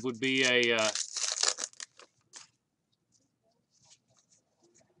expensive would be a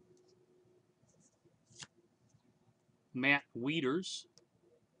Matt Wieters,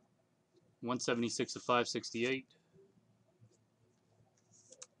 176 of 568.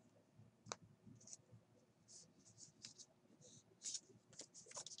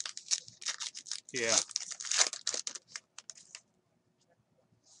 Yeah.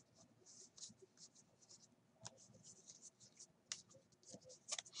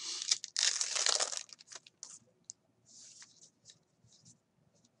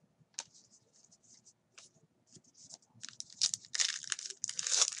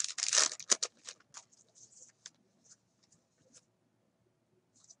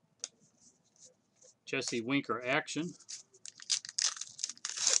 Jesse Winker action.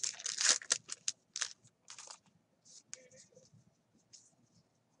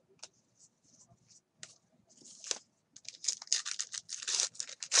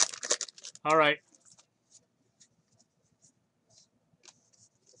 All right.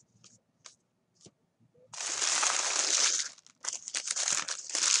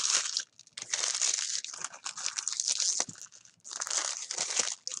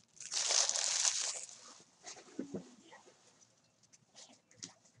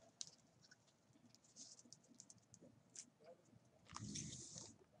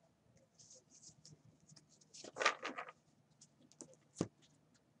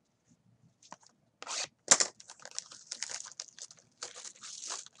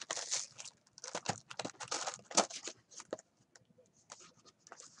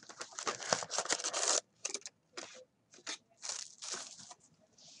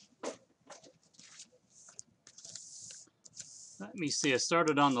 Let me see. I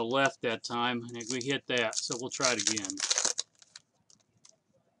started on the left that time, and we hit that, so we'll try it again.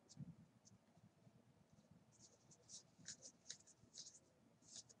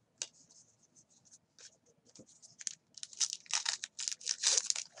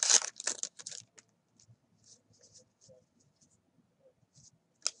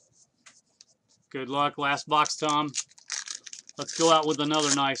 Good luck. Last box, Tom. Let's go out with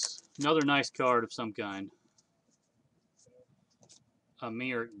another nice card of some kind.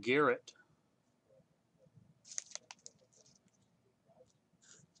 Amir Garrett.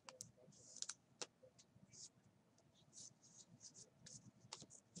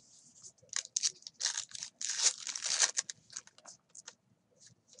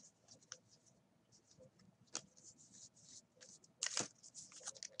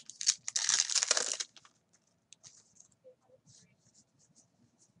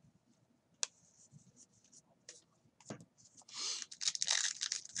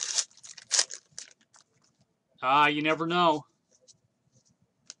 Ah, you never know.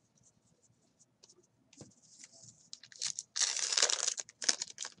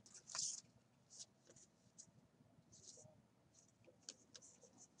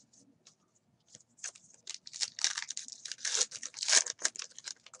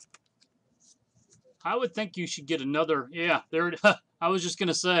 I would think you should get another. Yeah, there. I was just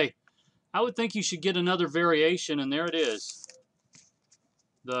gonna say. I would think you should get another variation, and there it is.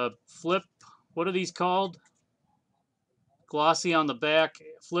 The flip. What are these called? Glossy on the back,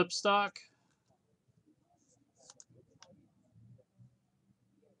 flip stock.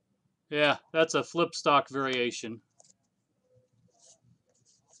 Yeah, that's a flip stock variation.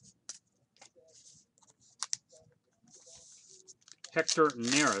 Hector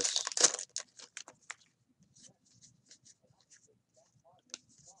Neris.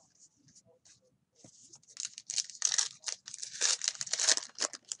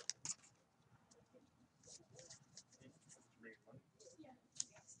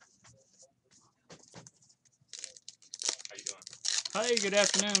 Hi, good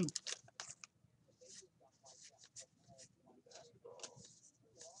afternoon.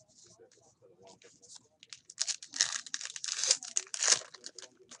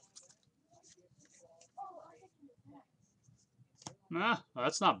 Ah,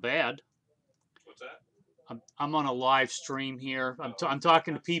 that's not bad. What's that? I'm on a live stream here. I'm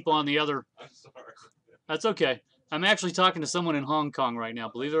talking to people on the other. I'm sorry. That's okay. I'm actually talking to someone in Hong Kong right now.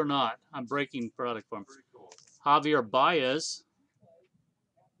 Believe it or not, I'm breaking product for him. Pretty cool. Javier Baez.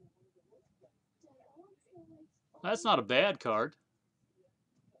 That's not a bad card.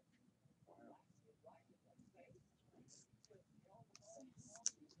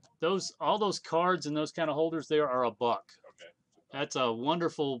 All those cards and those kind of holders there are a buck. Okay. That's a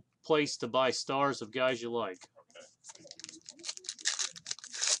wonderful place to buy stars of guys you like. Okay.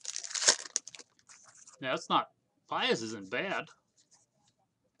 Yeah, that's not. Paez isn't bad.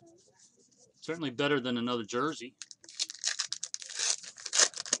 Certainly better than another jersey.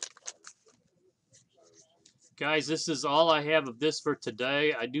 Guys, this is all I have of this for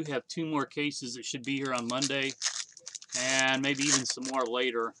today. I do have 2 more cases that should be here on Monday, and maybe even some more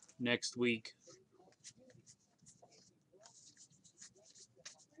later next week.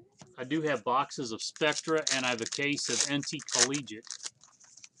 I do have boxes of Spectra, and I have a case of NT Collegiate.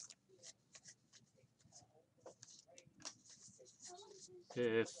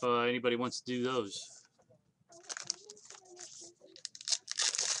 If anybody wants to do those.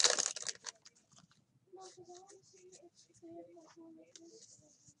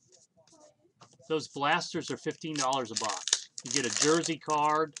 Those blasters are $15 a box. You get a jersey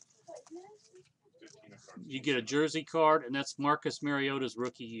card. You get a jersey card, and that's Marcus Mariota's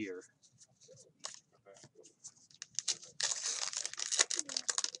rookie year.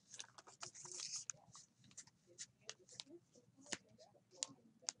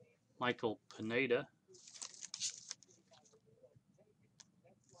 Michael Pineda.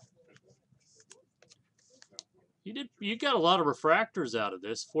 You got a lot of refractors out of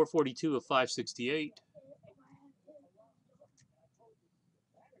this. 442 of 568.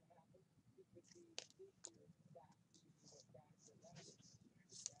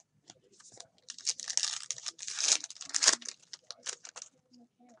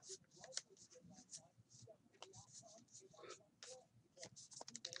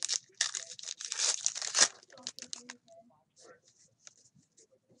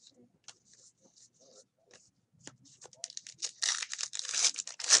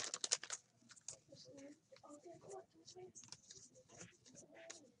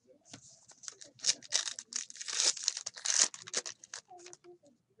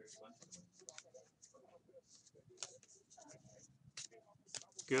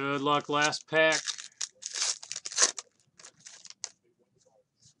 Good luck, last pack.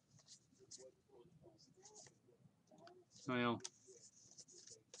 Well,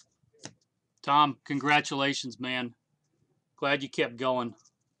 Tom, congratulations, man. Glad you kept going.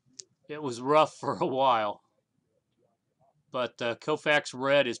 It was rough for a while, but Koufax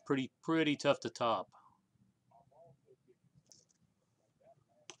Red is pretty tough to top.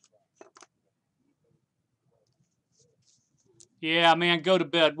 Yeah, man, go to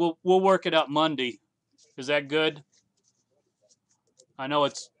bed. We'll work it out Monday. Is that good? I know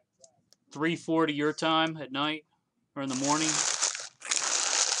it's 3:40 your time at night or in the morning.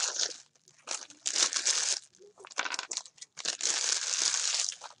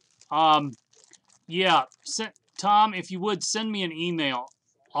 Yeah, Tom, if you would send me an email,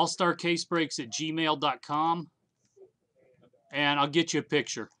 allstarcasebreaks@gmail.com, and I'll get you a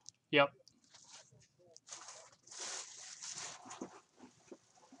picture. Yep.